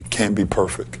can't be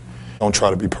perfect. Don't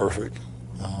try to be perfect.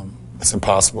 It's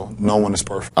impossible. No one is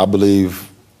perfect. I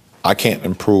believe I can't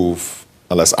improve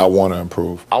unless I want to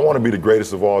improve. I want to be the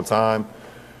greatest of all time,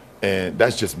 and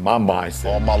that's just my mindset.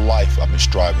 All my life, I've been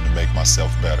striving to make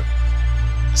myself better.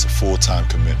 It's a full-time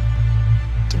commitment.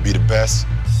 To be the best,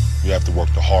 you have to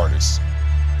work the hardest.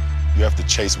 You have to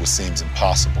chase what seems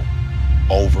impossible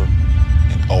over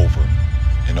and over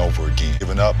and over again.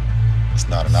 Giving up is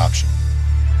not an option.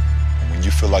 And when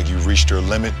you feel like you've reached your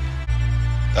limit,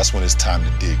 that's when it's time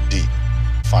to dig deep.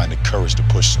 Find the courage to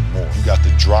push some more. You got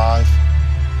the drive,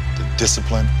 the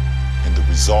discipline, and the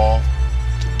resolve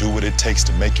to do what it takes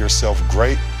to make yourself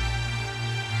great.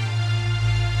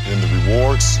 And the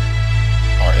rewards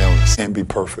are endless. Can't be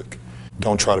perfect.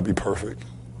 Don't try to be perfect.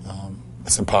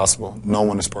 It's impossible. No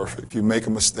one is perfect. If you make a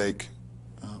mistake,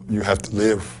 you have to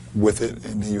live with it,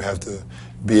 and then you have to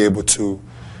be able to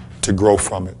grow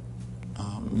from it.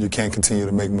 You can't continue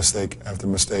to make mistake after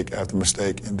mistake after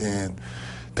mistake and then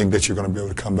think that you're going to be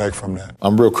able to come back from that.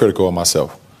 I'm real critical of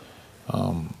myself.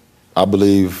 I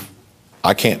believe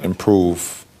I can't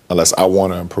improve unless I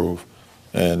want to improve.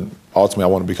 And ultimately, I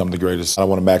want to become the greatest. I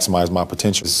want to maximize my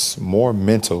potential. It's more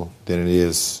mental than it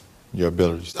is your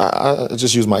abilities. I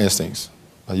just use my instincts.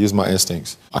 I use my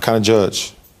instincts. I kind of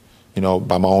judge,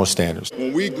 by my own standards.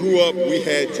 When we grew up, we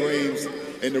had dreams.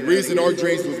 And the reason our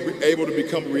dreams was able to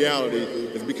become reality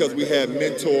is because we had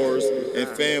mentors and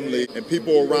family and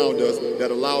people around us that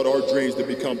allowed our dreams to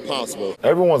become possible.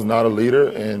 Everyone's not a leader,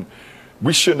 and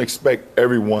we shouldn't expect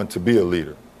everyone to be a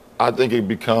leader. I think it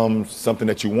becomes something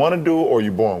that you want to do or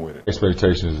you're born with it.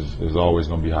 Expectations is always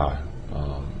going to be high.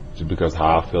 Just because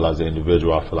how I feel as an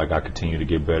individual, I feel like I continue to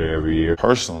get better every year.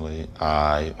 Personally,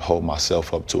 I hold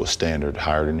myself up to a standard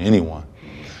higher than anyone.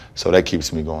 So that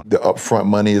keeps me going. The upfront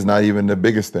money is not even the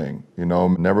biggest thing,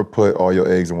 Never put all your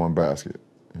eggs in one basket,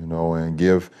 and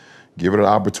give it an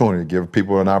opportunity. Give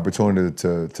people an opportunity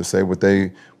to say what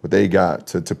they got,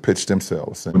 to pitch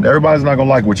themselves. And everybody's not gonna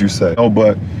like what you say,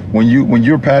 but when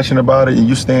you're passionate about it and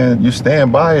you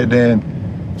stand by it, then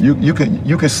you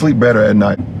can sleep better at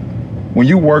night. When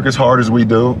you work as hard as we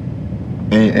do,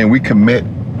 and we commit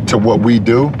to what we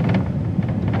do,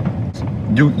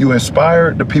 you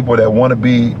inspire the people that want to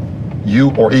be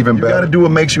you or even better. You got to do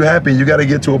what makes you happy. You got to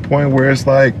get to a point where it's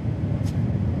like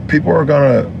people are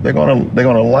they're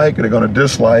gonna like it, they're gonna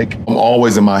dislike. I'm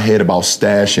always in my head about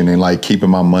stashing and keeping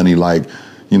my money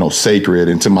sacred.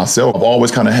 And to myself, I've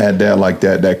always kind of had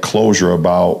that closure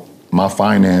about my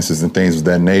finances and things of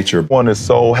that nature. One is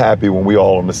so happy when we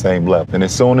all on the same level. And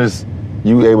as soon as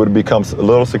you able to become a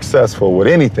little successful with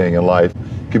anything in life,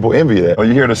 people envy that.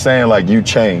 You hear the saying you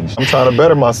changed. I'm trying to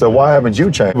better myself. Why haven't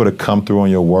you changed? Able to come through on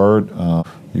your word,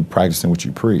 you practicing what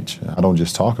you preach. I don't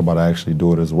just talk about it, I actually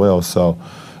do it as well. So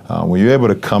when you're able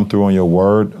to come through on your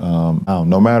word,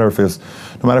 no matter if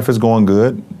it's going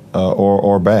good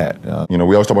or bad. We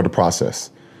always talk about the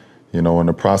process. In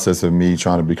the process of me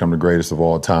trying to become the greatest of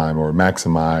all time or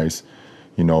maximize,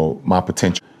 my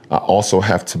potential. I also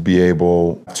have to be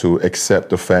able to accept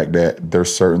the fact that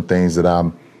there's certain things that I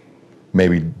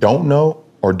maybe don't know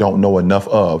or don't know enough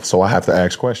of, so I have to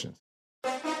ask questions.